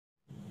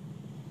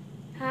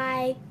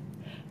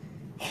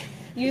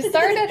You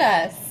started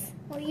us.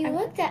 Well, you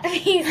looked at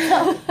me,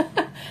 so.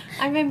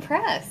 I'm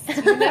impressed.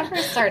 You never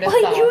started us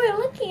Well, off. you were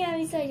looking at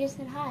me, so I just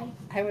said hi.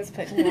 I was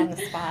putting you on the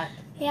spot.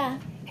 Yeah.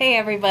 Hey,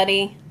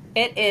 everybody.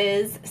 It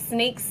is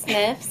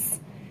Sniffs.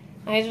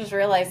 I just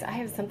realized I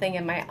have something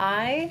in my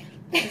eye.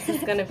 This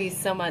is going to be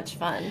so much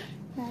fun.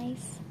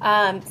 Nice.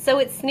 So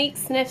it's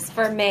Sniffs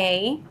for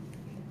May.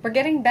 We're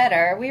getting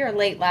better. We were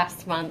late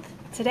last month.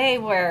 Today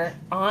we're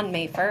on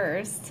May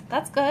 1st.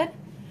 That's good.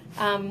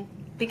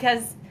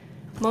 Because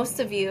most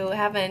of you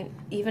haven't,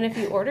 even if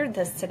you ordered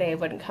this today, it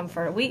wouldn't come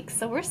for a week.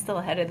 So we're still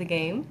ahead of the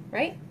game,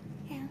 right?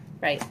 Yeah.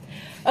 Right.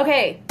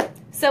 Okay.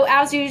 So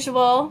as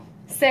usual,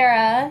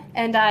 Sarah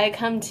and I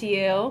come to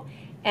you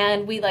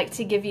and we like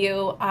to give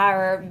you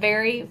our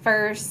very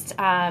first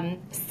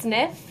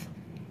sniff.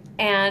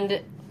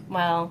 And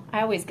well,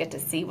 I always get to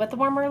see what the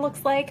warmer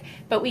looks like,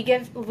 but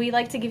we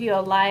like to give you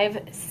a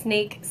live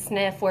snake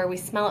sniff where we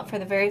smell it for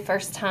the very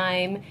first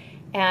time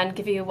and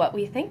give you what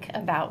we think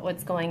about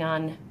what's going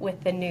on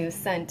with the new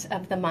scent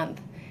of the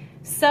month.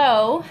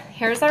 So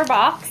here's our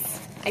box.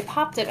 I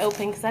popped it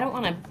open because I don't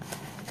want to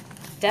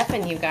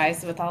deafen you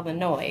guys with all the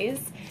noise,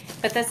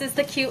 but this is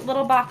the cute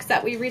little box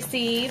that we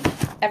receive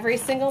every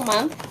single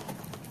month.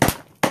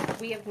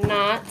 We have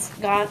not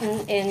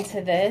gotten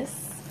into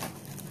this.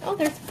 Oh,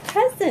 there's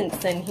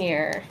presents in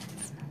here.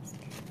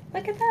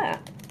 Look at that.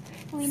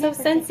 So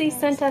Scentsy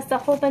sent us a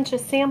whole bunch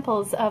of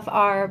samples of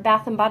our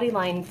Bath and Body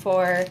line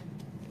for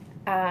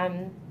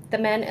the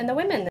men and the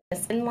women, the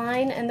spin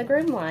line and the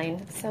groom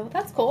line. So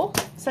that's cool.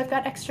 So I've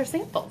got extra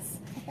samples.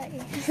 I thought you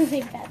were going to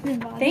say Bath and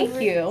Body.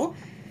 Thank you.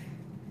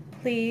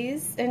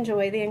 Please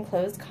enjoy the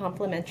enclosed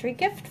complimentary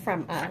gift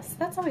from us.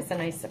 That's always a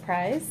nice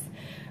surprise.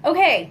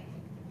 Okay,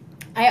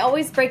 I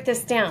always break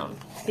this down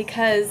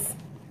because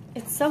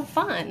it's so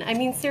fun. I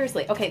mean,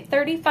 seriously. Okay,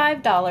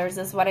 $35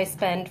 is what I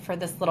spend for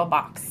this little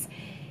box.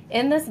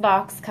 In this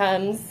box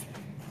comes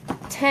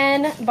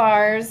 10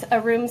 bars,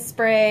 a room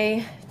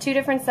spray, 2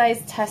 different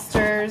size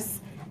testers,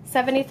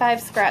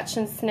 75 scratch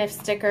and sniff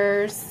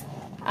stickers,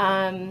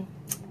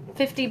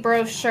 50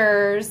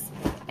 brochures.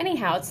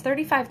 Anyhow, it's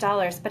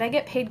 $35, but I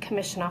get paid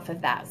commission off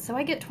of that, so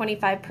I get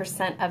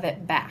 25% of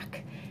it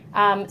back.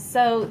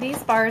 So these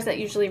bars that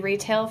usually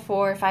retail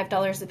for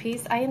 $5 a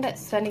piece, I end up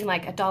spending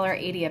like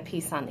 $1.80 a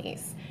piece on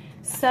these.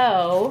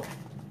 So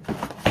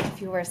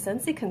if you were a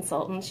Scentsy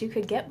consultant, you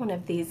could get one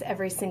of these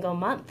every single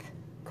month.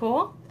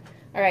 Cool?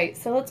 All right,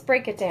 so let's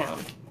break it down.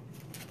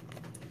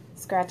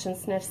 Scratch and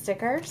sniff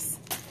stickers,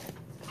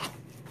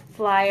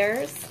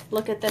 flyers.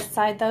 Look at this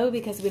side though,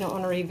 because we don't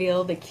want to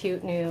reveal the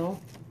cute new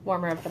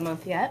warmer of the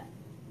month yet.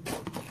 So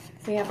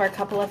we have our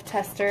couple of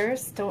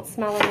testers. Don't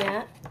smell them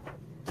yet.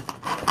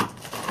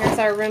 Here's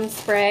our room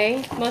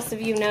spray. Most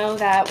of you know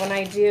that when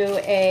I do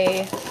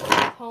a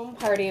home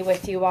party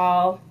with you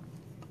all,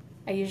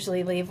 I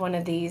usually leave one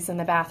of these in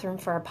the bathroom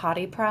for a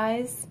potty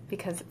prize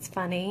because it's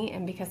funny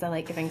and because I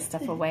like giving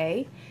stuff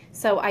away.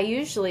 So I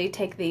usually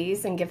take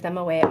these and give them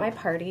away at my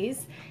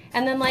parties.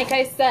 And then like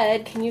I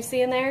said, can you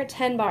see in there?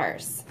 10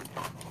 bars.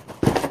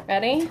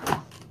 Ready?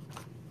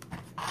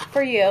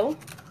 For you.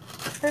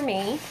 For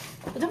me.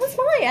 But don't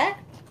smell it yet.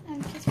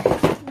 I'm just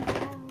pressing it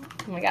out.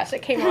 Oh my gosh,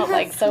 it came out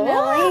like so.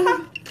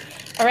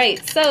 All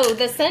right, so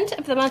the scent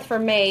of the month for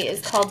May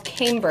is called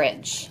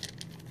Cambridge.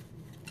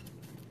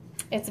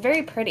 It's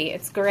very pretty.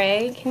 It's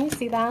gray. Can you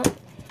see that?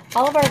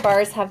 All of our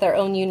bars have their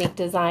own unique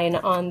design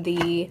on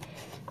the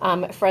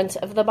front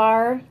of the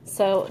bar,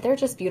 so they're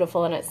just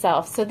beautiful in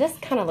itself. So this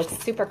kind of looks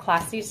super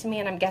classy to me,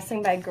 and I'm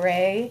guessing by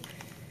gray,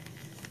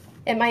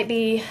 it might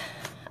be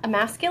a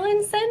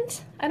masculine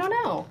scent? I don't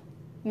know.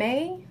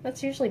 May?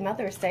 That's usually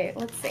Mother's Day.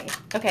 Let's see.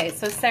 Okay,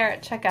 so Sarah,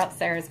 check out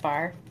Sarah's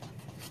bar.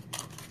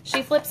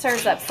 She flips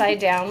hers upside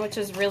down, which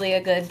is really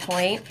a good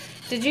point.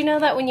 Did you know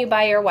that when you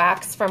buy your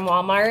wax from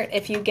Walmart,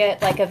 if you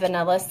get like a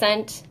vanilla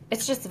scent,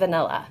 it's just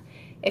vanilla.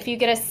 If you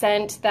get a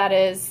scent that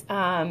is,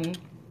 I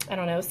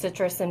don't know,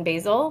 citrus and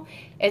basil,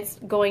 it's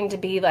going to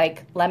be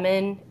like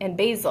lemon and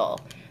basil.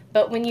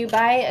 But when you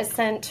buy a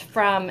scent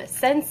from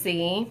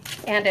Scentsy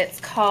and it's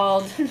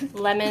called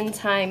lemon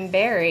thyme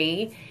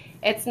berry,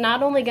 it's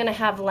not only going to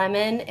have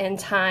lemon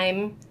and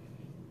thyme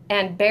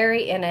and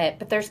berry in it,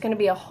 but there's going to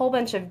be a whole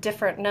bunch of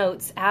different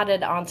notes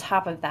added on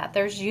top of that.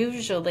 There's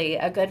usually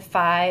a good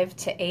 5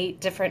 to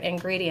 8 different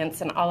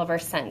ingredients in all of our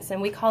scents,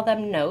 and we call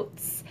them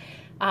notes.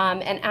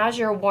 And as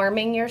you're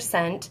warming your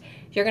scent,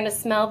 you're going to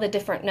smell the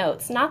different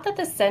notes. Not that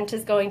the scent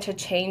is going to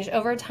change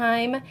over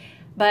time,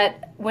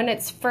 but when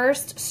it's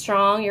first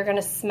strong, you're going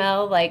to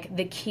smell like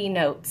the key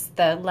notes,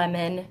 the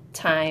lemon,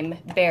 thyme,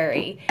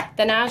 berry.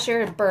 Then as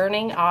you're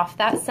burning off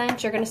that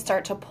scent, you're going to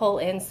start to pull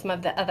in some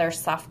of the other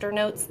softer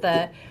notes,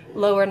 the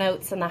lower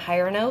notes and the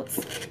higher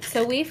notes.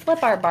 So we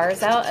flip our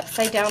bars out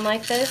upside down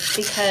like this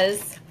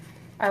because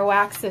our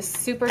wax is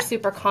super,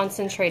 super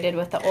concentrated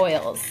with the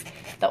oils.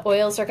 The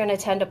oils are going to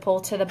tend to pull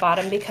to the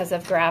bottom because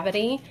of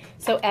gravity.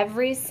 So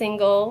every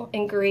single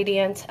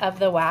ingredient of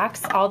the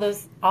wax, all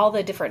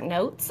the different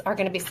notes are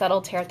going to be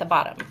settled here at the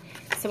bottom.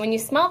 So when you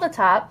smell the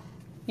top,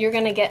 you're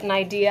going to get an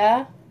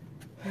idea.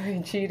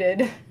 I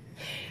cheated.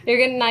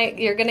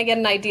 You're gonna get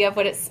an idea of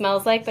what it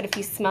smells like, but if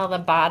you smell the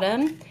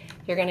bottom,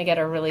 you're gonna get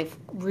a really,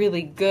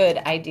 really good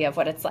idea of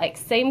what it's like.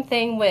 Same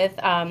thing with,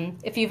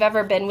 if you've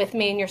ever been with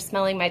me and you're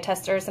smelling my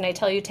testers and I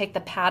tell you take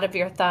the pad of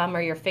your thumb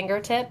or your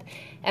fingertip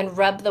and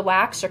rub the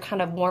wax, you're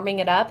kind of warming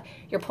it up,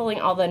 you're pulling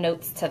all the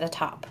notes to the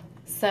top.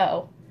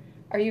 So,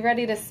 are you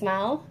ready to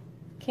smell?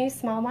 Can you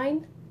smell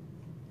mine?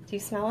 Do you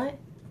smell it?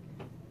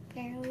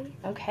 Barely.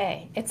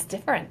 Okay, it's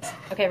different.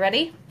 Okay,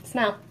 ready?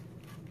 Smell.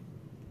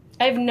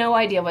 I have no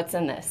idea what's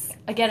in this.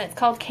 Again, it's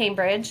called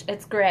Cambridge.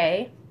 It's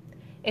gray.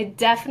 It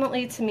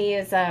definitely, to me,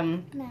 is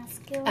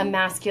masculine. a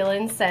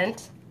masculine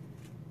scent.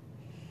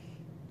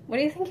 What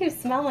do you think you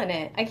smell in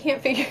it? I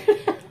can't figure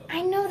it out.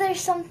 I know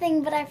there's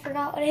something, but I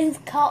forgot what it's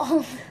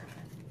called.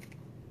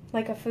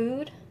 Like a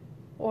food?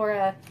 Or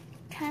a...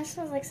 Kind of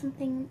smells like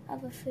something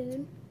of a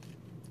food.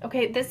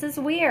 Okay, this is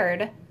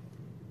weird.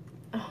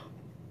 Oh,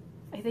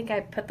 I think I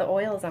put the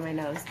oils on my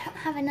nose. I don't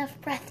have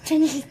enough breath to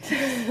just keep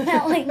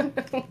smelling.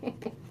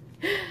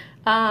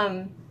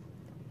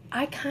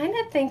 I kind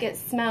of think it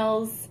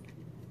smells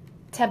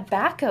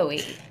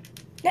tobacco-y.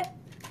 Do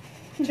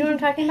you know what I'm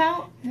talking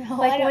about? No,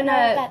 like I don't when know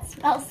what that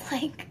smells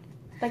like.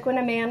 Like when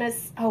a man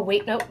is... Oh,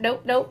 wait,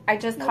 nope. I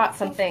just caught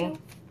something.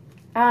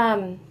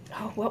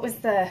 Oh, what was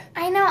the...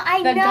 I know.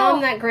 The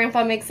gum that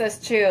Grandpa makes us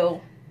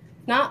chew.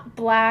 Not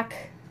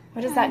black...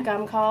 What is that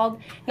gum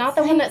called? Not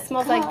the one that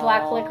smells like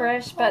black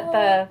licorice, but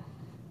the...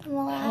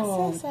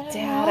 Molasses? Oh,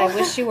 Dad, I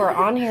wish you were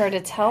on here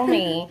to tell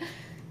me.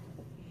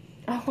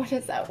 Oh, what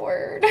is that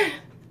word?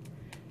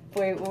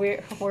 We're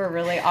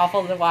really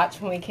awful to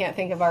watch when we can't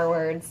think of our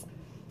words.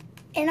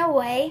 In a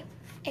way,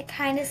 it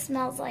kind of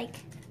smells like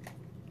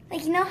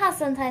you know how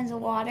sometimes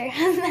water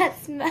has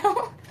that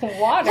smell?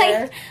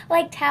 Water?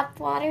 Like tap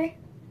water.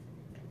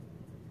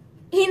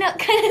 You know,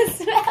 kind of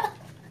smell.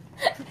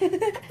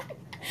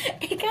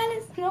 It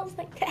kind of smells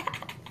like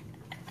that.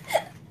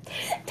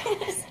 Don't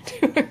listen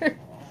to her.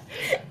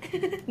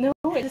 No,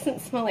 it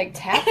doesn't smell like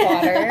tap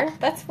water.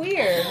 That's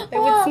weird.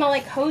 It would smell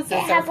like hoses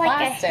or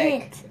plastic.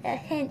 It has like a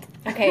hint.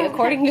 Okay,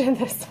 according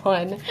to this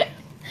one,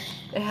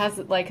 it has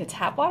like a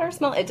tap water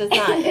smell. It does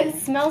not. It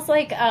smells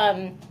like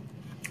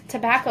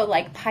tobacco,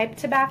 like pipe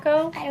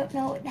tobacco. I don't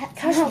know what that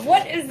Gosh, smells.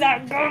 what is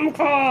that gum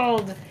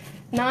called?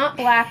 Not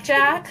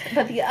blackjack,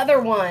 but the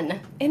other one.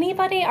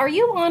 Anybody? Are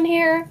you on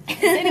here?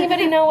 Does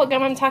anybody know what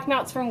gum I'm talking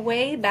about? It's from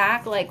way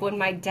back, like when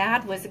my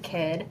dad was a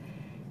kid.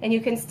 And you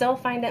can still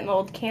find it in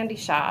old candy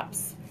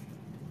shops.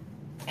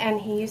 And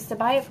he used to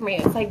buy it for me.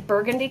 It's like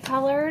burgundy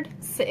colored.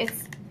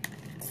 It's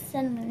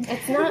Cinnamon.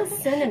 It's not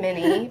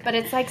cinnamony, but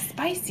it's like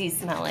spicy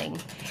smelling.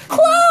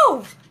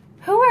 Clove!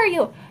 Who are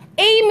you?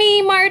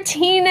 Amy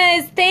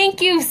Martinez. Thank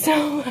you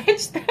so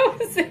much. That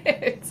was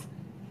it.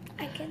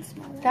 I can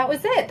smell it. That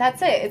was it.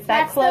 That's it. It's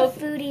that That's clove.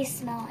 the foodie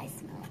smell I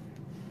smell.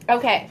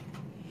 Okay.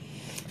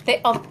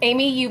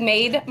 Amy, you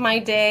made my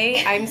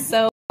day. I'm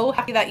so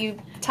happy that you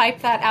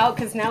typed that out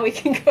because now we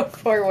can go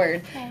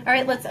forward. Okay. All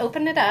right, let's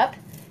open it up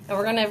and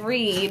we're going to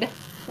read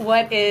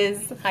what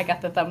is... I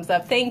got the thumbs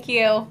up. Thank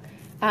you.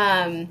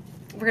 We're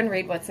going to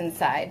read what's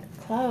inside.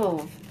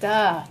 Clove.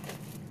 Duh.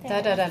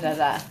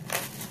 Da.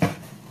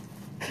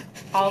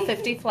 All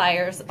 50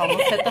 flyers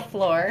almost hit the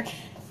floor.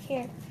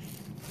 Here.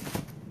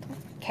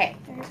 Okay.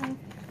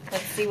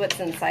 Let's see what's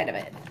inside of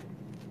it.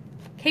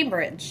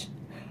 Cambridge.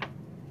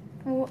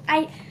 Oh,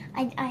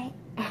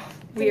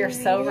 We are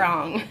so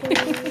wrong.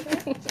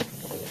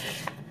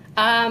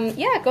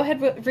 Yeah, go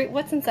ahead. Read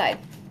what's inside.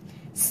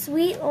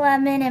 Sweet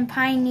lemon and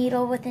pine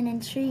needle with an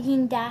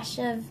intriguing dash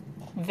of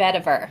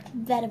Vetiver.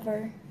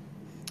 vetiver.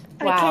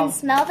 Wow. I can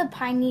smell the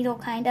pine needle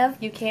kind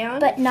of. You can?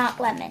 But not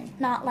lemon.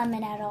 Not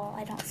lemon at all.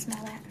 I don't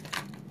smell that.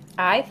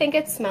 I think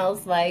it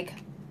smells like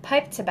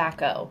pipe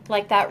tobacco.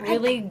 Like that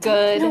really I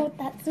good don't know what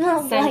that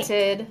smells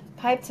scented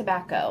pipe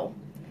tobacco.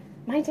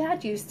 My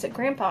dad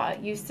Grandpa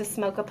used to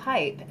smoke a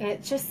pipe, and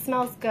it just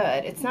smells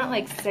good. It's not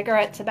like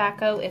cigarette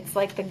tobacco. It's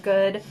like the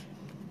good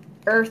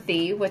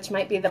earthy, which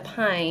might be the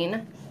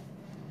pine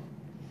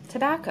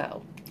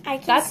tobacco.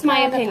 That's my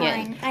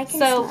opinion. I can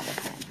so, smell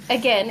the pine.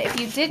 Again, if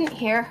you didn't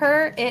hear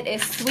her, it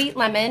is sweet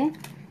lemon.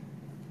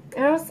 I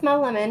don't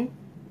smell lemon,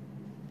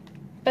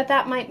 but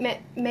that might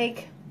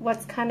make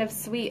what's kind of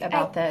sweet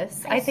about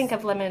this. I think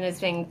of lemon as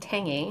being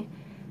tangy.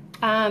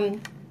 I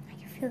can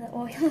feel the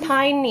oil.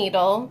 Pine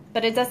needle,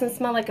 but it doesn't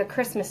smell like a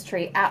Christmas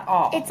tree at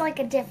all. It's like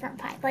a different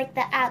pine, like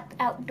the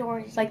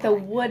outdoors. like the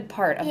wood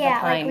part of the Yeah,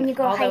 pine. like when you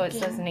go although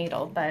hiking. it says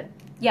needle, but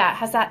yeah, it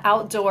has that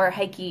outdoor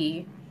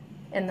hiking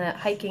in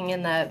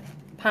the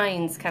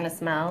pines kind of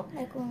smell.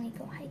 Like when we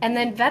go hiking. And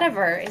then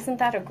vetiver, isn't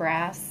that a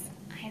grass?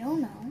 I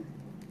don't know.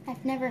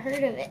 I've never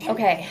heard of it.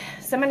 Okay,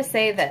 so I'm going to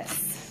say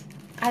this.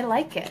 I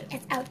like it.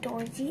 It's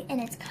outdoorsy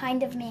and it's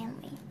kind of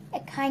manly.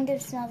 It kind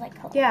of smells like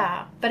cologne.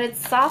 Yeah, but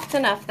it's soft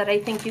enough that I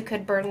think you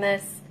could burn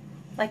this.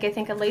 Like I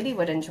think a lady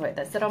would enjoy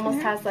this. It almost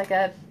has like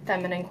a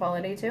feminine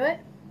quality to it.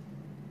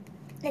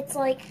 It's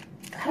like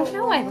I don't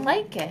know, I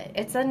like it.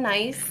 It's a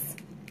nice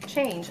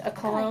change. A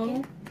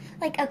cologne.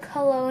 Like a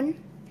cologne,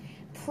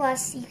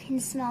 plus you can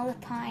smell the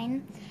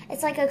pine.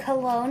 It's like a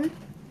cologne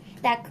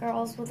that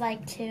girls would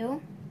like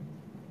too.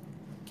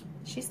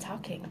 She's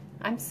talking.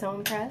 I'm so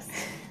impressed.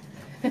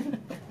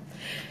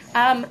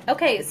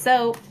 Okay,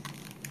 so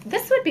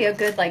this would be a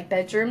good like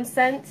bedroom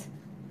scent.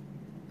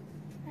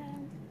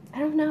 I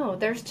don't know.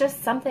 There's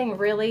just something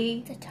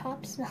really. The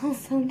top smells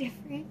so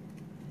different.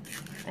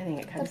 I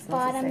think it kind of The smells the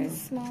bottom same.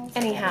 smells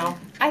Anyhow,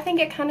 better. I think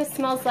it kind of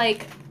smells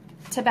like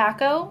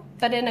tobacco,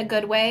 but in a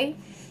good way.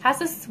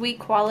 Has a sweet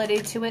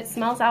quality to it.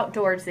 Smells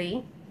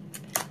outdoorsy.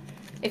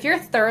 If you're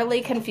thoroughly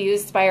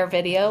confused by our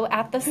video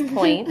at this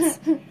point,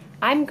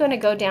 I'm going to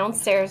go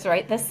downstairs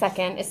right this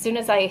second. As soon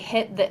as I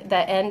hit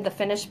the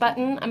finish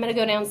button, I'm going to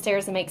go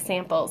downstairs and make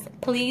samples.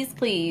 Please,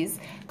 please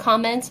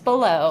comment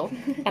below,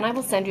 and I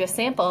will send you a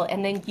sample,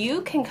 and then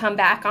you can come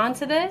back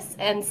onto this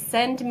and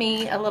send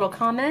me a little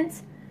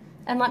comment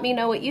and let me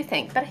know what you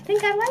think. But I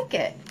think I like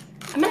it.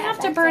 I'm going to have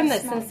to burn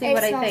this and see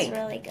what I think. It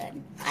smells really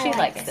good. She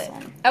likes it.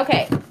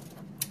 Okay,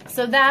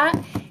 so that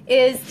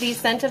is the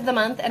scent of the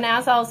month, and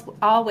as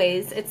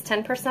always, it's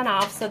 10%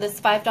 off, so this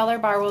 $5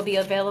 bar will be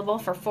available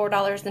for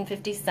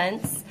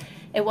 $4.50.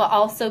 It will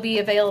also be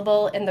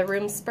available in the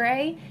room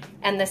spray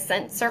and the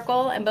scent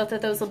circle, and both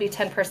of those will be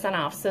 10%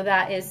 off, so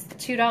that is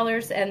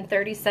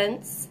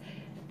 $2.30.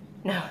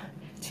 No,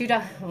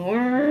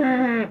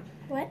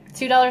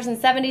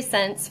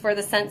 $2.70 for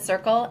the scent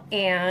circle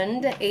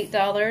and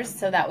 $8,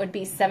 so that would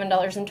be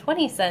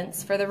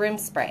 $7.20 for the room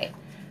spray.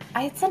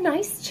 It's a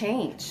nice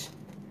change.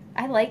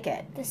 I like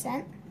it. The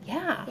scent?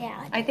 Yeah.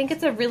 Yeah. I think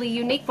it's a really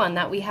unique one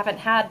that we haven't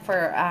had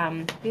for,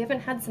 we haven't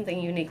had something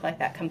unique like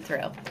that come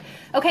through.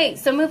 Okay,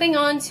 so moving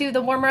on to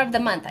the warmer of the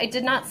month. I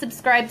did not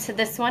subscribe to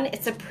this one.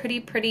 It's a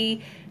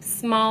pretty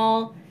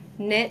small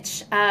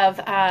niche of,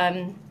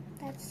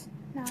 That's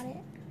not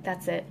it.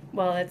 that's it.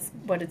 Well, it's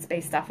what it's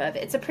based off of.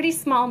 It's a pretty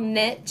small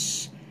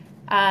niche,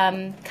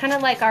 kind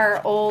of like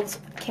our old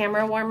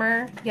camera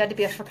warmer. You had to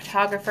be a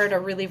photographer to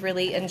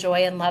really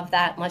enjoy and love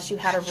that, unless you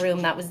had a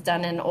room that was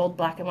done in old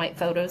black and white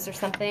photos or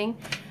something.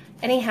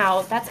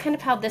 Anyhow, that's kind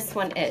of how this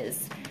one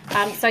is.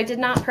 So I did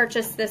not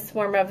purchase this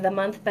warmer of the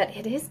month, but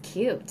it is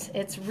cute.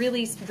 It's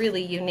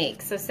really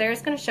unique. So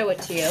Sarah's going to show it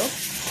to you.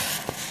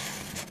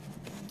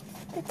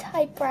 The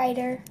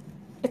typewriter.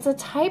 It's a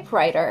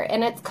typewriter,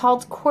 and it's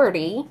called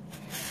QWERTY.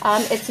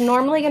 It's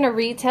normally going to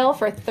retail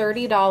for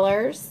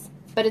 $30,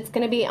 but it's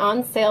going to be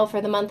on sale for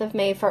the month of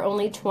May for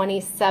only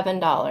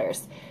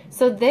 $27.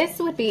 So this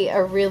would be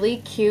a really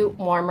cute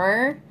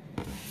warmer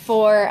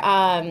for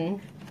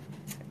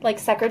like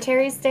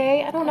Secretary's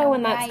Day. I don't know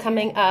when that's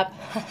coming up.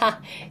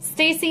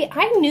 Stacy,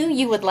 I knew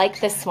you would like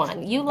this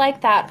one. You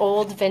like that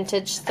old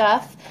vintage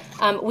stuff.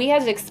 We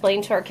had to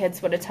explain to our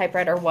kids what a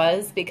typewriter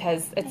was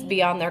because it's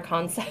beyond their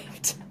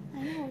concept.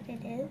 I know what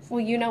it is. Well,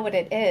 you know what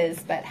it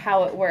is, but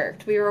how it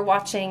worked. We were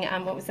watching,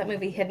 what was that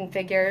movie, Hidden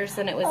Figures,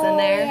 and it was in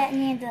there. Yeah,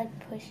 and you had to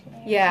like push it.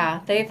 Yeah,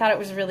 they thought it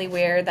was really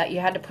weird that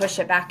you had to push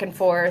it back and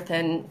forth,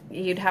 and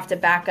you'd have to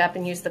back up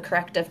and use the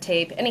corrective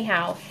tape.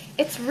 Anyhow,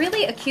 it's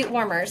really a cute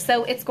warmer.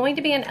 So it's going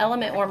to be an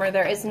element warmer.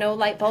 There is no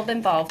light bulb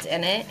involved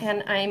in it,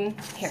 and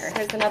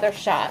here's another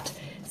shot.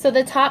 So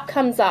the top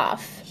comes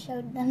off.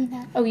 Showed them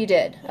that. Oh, you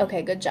did?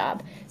 Okay, good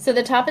job. So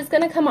the top is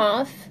going to come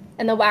off,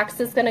 and the wax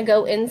is going to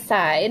go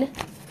inside.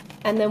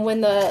 And then when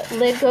the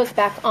lid goes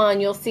back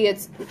on, you'll see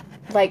it's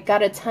like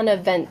got a ton of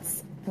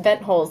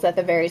vent holes at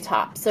the very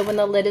top. So when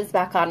the lid is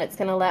back on, it's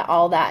going to let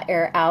all that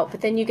air out.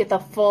 But then you get the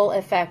full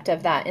effect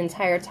of that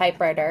entire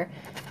typewriter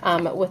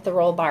with the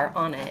roll bar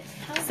on it.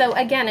 So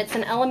again, it's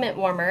an element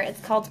warmer.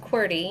 It's called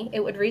QWERTY.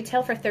 It would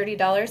retail for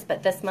 $30,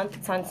 but this month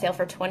it's on sale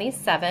for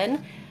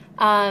 $27.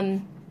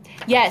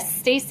 Yes,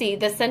 Stacy,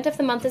 the scent of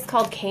the month is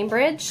called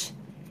Cambridge.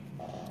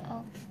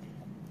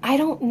 I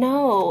don't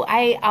know.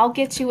 I'll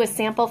get you a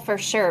sample for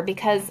sure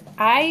because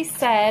I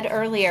said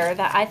earlier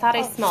that I thought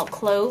I smelled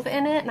clove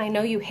in it, and I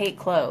know you hate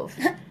clove,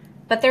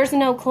 but there's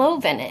no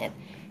clove in it.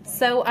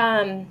 So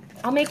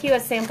I'll make you a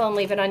sample and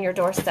leave it on your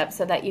doorstep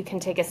so that you can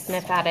take a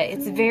sniff at it.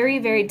 It's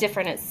very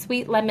different. It's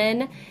sweet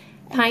lemon,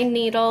 pine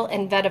needle,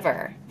 and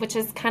vetiver, which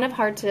is kind of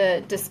hard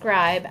to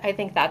describe. I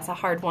think that's a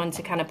hard one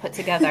to kind of put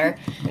together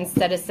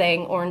instead of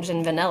saying orange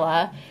and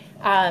vanilla.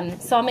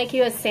 So I'll make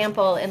you a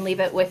sample and leave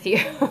it with you.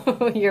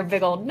 Your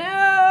big old,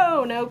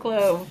 no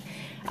clove.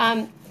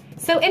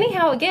 So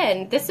anyhow,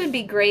 again, this would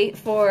be great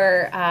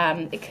for,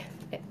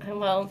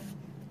 well,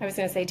 I was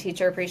going to say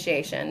teacher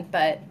appreciation,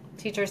 but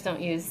teachers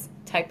don't use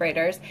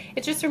typewriters.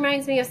 It just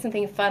reminds me of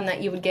something fun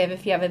that you would give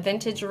if you have a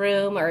vintage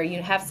room or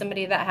you have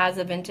somebody that has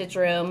a vintage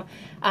room,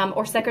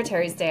 or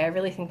Secretary's Day. I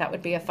really think that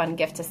would be a fun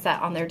gift to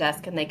set on their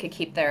desk and they could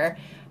keep their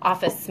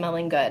office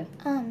smelling good.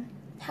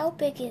 How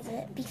big is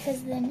it?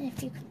 Because then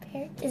if you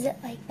compare, is it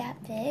like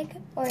that big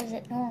or is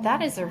it normal?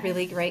 That is a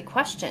really great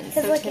question.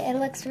 Because look, it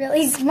looks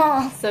really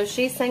small. So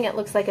she's saying it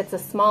looks like it's a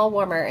small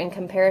warmer in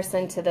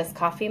comparison to this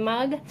coffee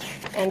mug,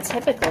 and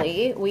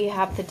typically we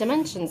have the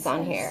dimensions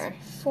on here.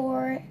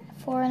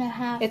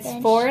 4.5 It's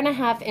inch.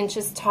 4.5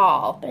 inches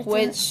tall, But it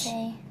which doesn't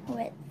say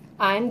width.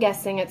 I'm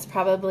guessing it's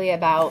probably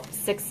about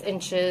 6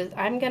 inches.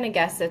 I'm gonna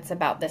guess it's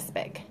about this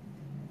big.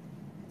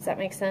 Does that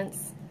make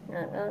sense?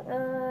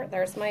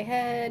 There's my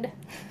head.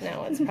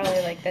 No, it's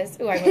probably like this.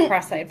 Ooh, I went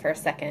cross-eyed for a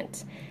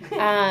second.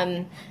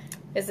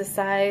 Is the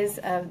size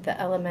of the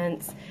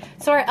elements.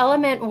 So our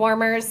element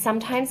warmers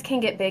sometimes can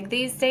get big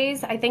these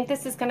days. I think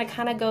this is going to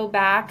kind of go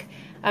back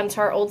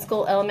to our old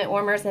school element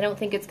warmers. I don't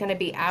think it's going to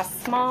be as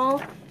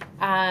small,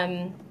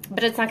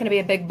 but it's not going to be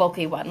a big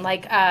bulky one.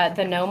 Like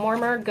the gnome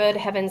warmer, Good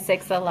Heaven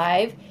Sakes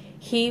Alive,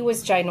 he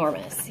was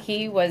ginormous.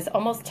 He was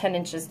almost 10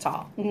 inches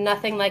tall.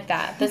 Nothing like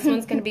that. This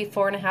one's going to be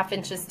 4.5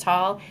 inches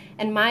tall,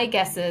 and my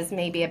guess is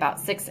maybe about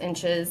 6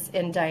 inches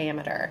in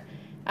diameter.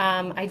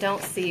 I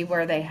don't see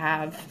where they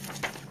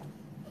have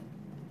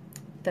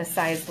the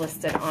size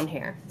listed on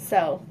here.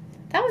 So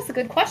that was a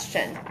good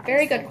question.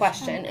 Very good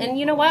question. And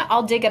you know what?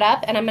 I'll dig it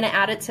up and I'm going to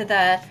add it to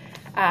the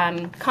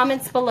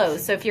comments below.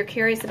 So if you're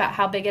curious about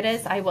how big it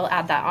is, I will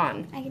add that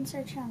on. I can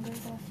search on Google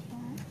if you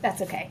want.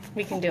 That's okay.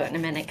 We can do it in a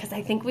minute because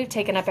I think we've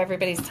taken up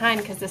everybody's time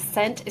because the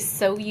scent is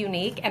so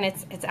unique and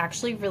it's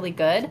actually really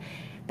good,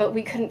 but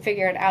we couldn't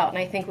figure it out and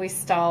I think we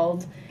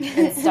stalled.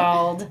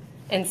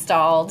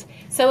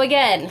 So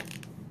again,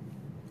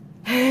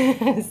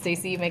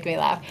 Stacy, you make me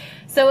laugh.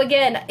 So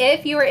again,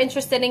 if you are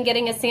interested in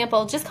getting a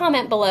sample, just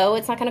comment below.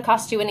 It's not going to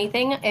cost you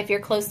anything. If you're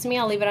close to me,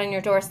 I'll leave it on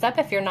your doorstep.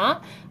 If you're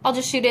not, I'll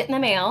just shoot it in the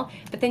mail.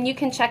 But then you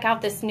can check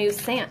out this new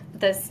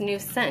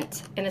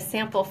scent in a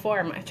sample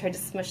form. I tried to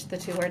smush the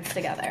two words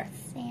together.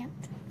 Scent.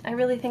 I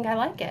really think I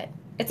like it.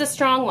 It's a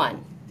strong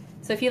one.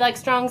 So if you like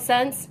strong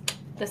scents,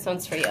 this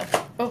one's for you.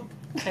 Oh,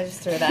 I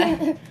just threw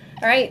that. All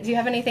right, do you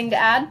have anything to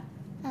add?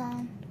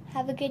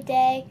 Have a good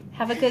day.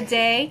 Have a good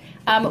day.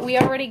 We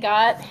already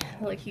got,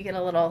 look, you get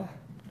a little,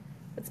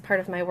 it's part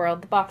of my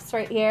world, the box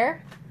right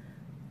here.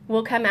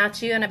 We'll come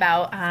at you in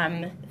about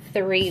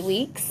 3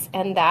 weeks,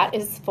 and that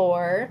is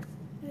for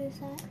What is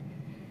that?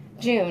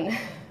 June.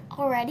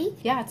 Already?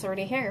 Yeah, it's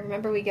already here.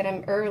 Remember, we get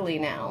them early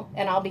now,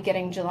 and I'll be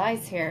getting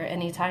July's here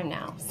anytime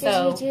now.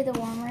 Did you do the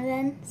warmer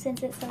then,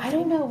 since it's so I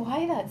don't know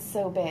why that's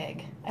so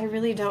big. I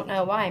really don't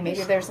know why.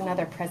 Maybe there's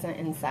another present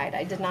inside.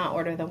 I did not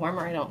order the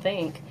warmer, I don't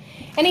think.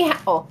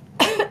 Anyhow,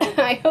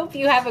 I hope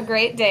you have a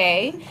great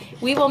day.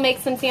 We will make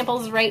some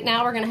samples right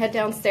now. We're going to head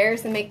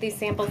downstairs and make these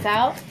samples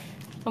out,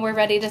 and we're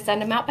ready to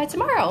send them out by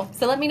tomorrow.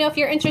 So let me know if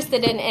you're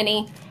interested in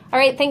any. All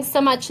right, thanks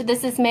so much.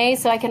 This is May,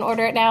 so I can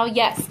order it now.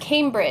 Yes,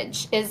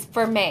 Cambridge is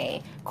for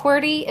May.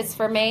 QWERTY is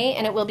for May,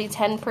 and it will be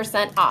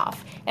 10%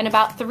 off. In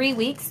about 3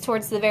 weeks,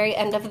 towards the very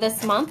end of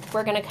this month,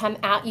 we're going to come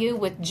at you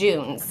with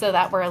June, so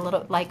that we're a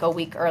little like a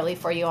week early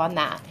for you on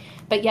that.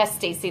 But yes,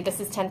 Stacy, this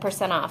is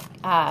 10%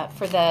 off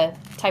for the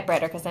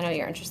typewriter because I know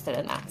you're interested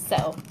in that.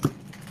 So,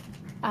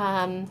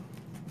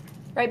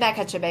 right back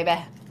at you, baby.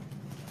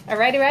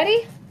 Alrighty,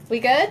 ready? We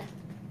good?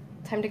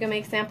 Time to go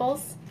make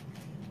samples?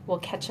 We'll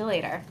catch you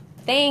later.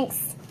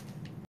 Thanks.